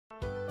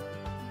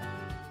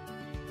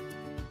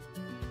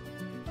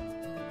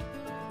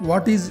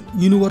what is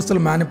universal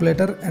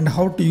manipulator and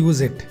how to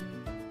use it.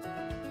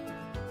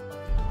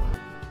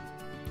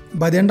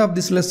 By the end of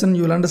this lesson,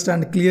 you will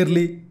understand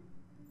clearly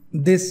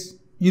this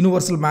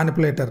universal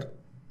manipulator.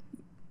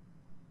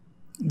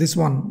 This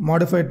one,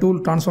 modify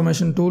tool,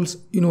 transformation tools,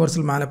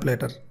 universal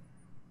manipulator.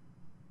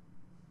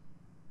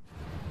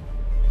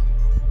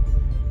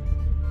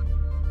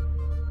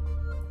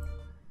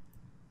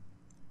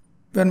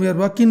 When we are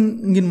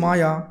working in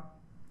Maya,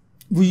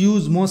 we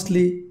use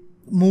mostly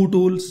move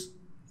tools,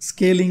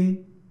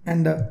 scaling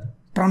and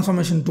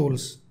transformation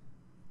tools.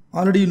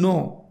 Already you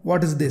know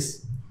what is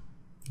this.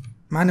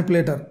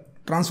 Manipulator,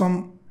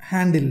 transform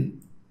handle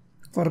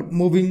for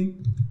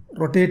moving,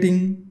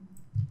 rotating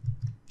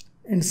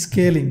and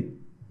scaling.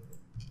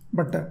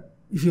 But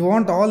if you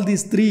want all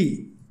these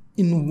three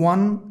in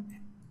one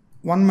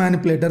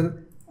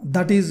manipulator,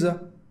 that is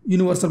a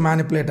universal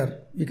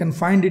manipulator. You can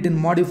find it in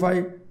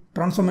modify,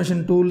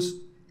 transformation tools,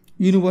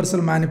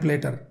 universal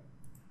manipulator.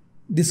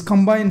 This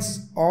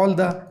combines all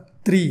the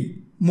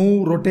three,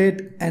 move,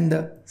 rotate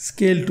and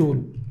scale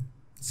tool.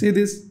 See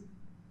this?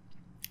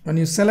 When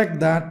you select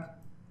that,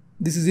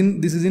 this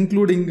is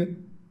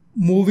including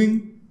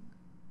moving,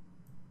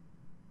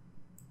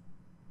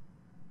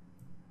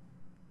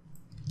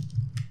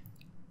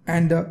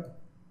 and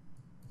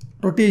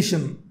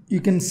rotation.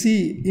 You can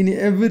see in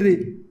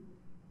every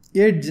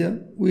edge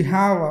we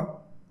have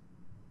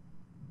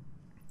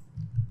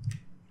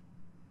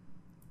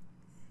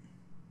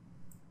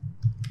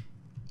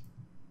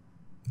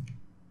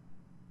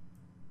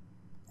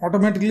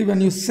automatically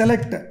when you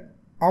select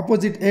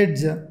opposite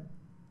edge,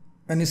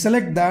 when you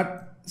select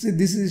that, see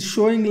this is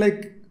showing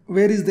like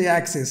where is the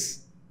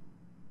axis.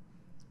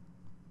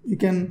 You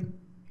can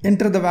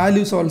enter the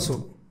values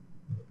also.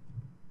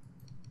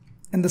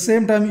 And the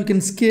same time you can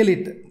scale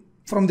it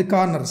from the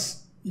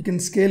corners. You can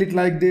scale it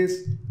like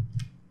this.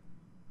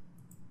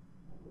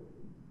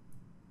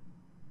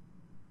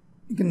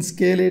 You can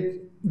scale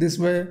it this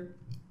way.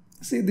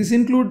 See this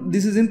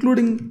is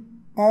including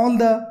all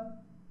the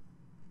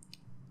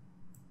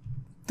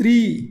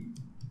three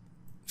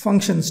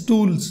functions,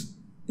 tools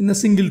in a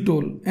single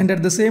tool, and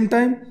at the same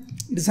time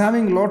it is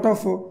having a lot of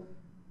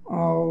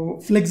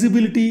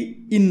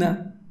flexibility in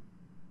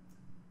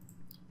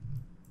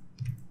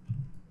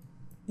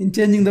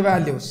changing the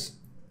values,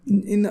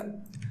 in a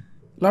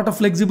lot of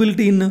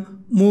flexibility in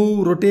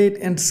move, rotate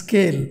and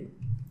scale.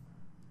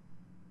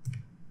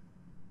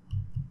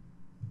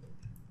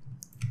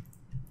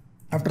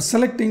 After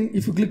selecting,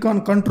 if you click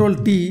on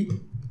Ctrl T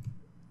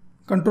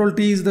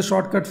is the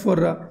shortcut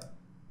for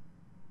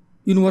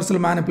universal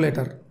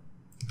manipulator.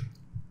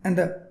 And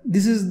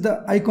this is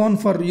the icon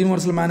for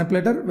universal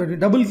manipulator. When you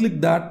double click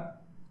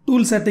that,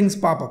 tool settings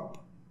pop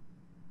up.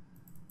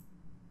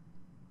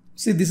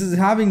 See, this is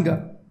having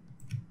a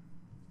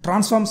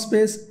transform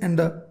space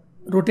and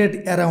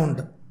rotate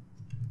around.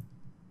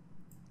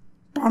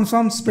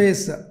 Transform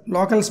space,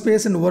 local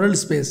space and world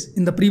space.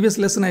 In the previous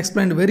lesson I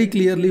explained very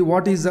clearly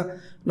what is a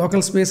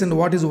local space and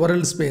what is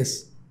world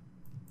space.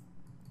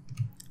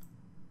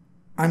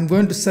 I'm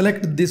going to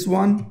select this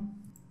one.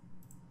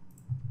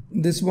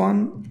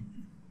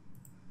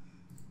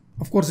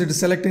 Of course it is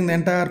selecting the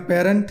entire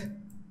parent,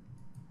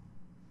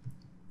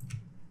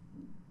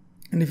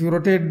 and if you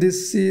rotate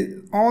this, see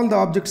all the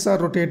objects are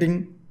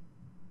rotating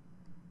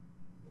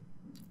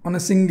on a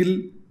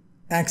single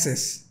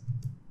axis.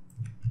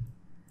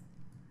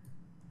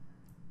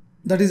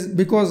 That is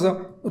because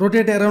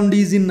rotate around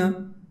is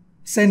in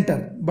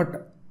center,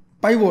 but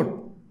pivot,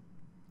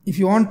 if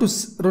you want to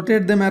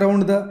rotate them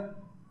around the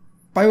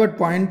pivot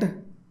point,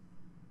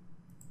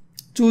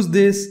 choose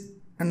this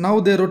and now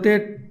they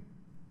rotate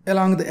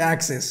along the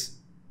axis.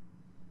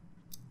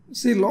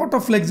 See, lot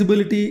of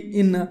flexibility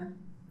in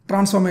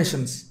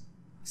transformations.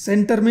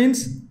 Center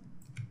means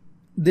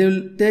they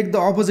will take the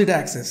opposite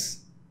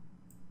axis.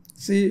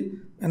 See,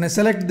 when I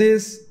select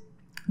this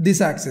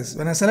axis,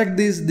 when I select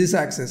this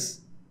axis.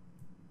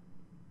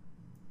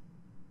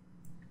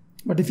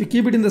 But if you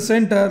keep it in the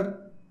center,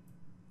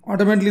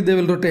 automatically they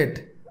will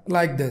rotate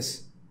like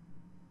this.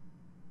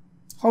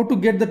 How to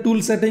get the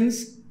tool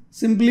settings?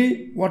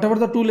 Simply whatever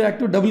the tool you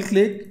active, double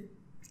click,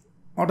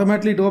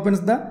 automatically it opens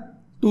the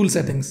tool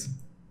settings.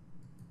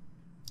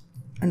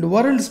 And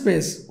world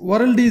space,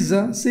 world is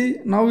see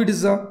now it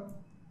is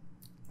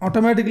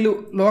automatically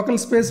local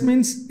space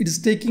means it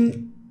is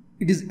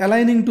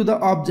aligning to the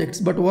objects,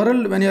 but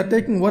world, when you are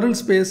taking world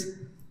space,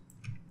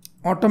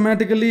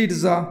 automatically it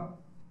is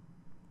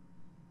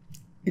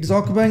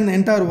occupying the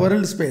entire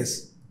world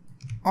space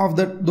of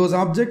those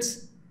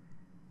objects.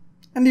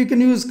 And you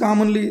can use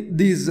commonly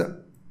these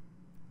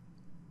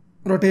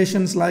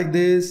rotations like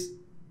this.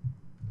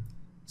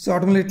 So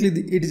automatically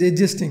it is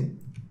adjusting.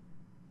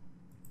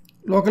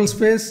 Local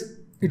space,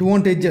 it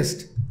won't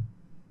adjust.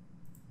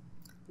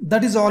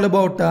 That is all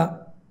about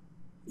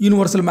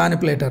universal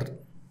manipulator.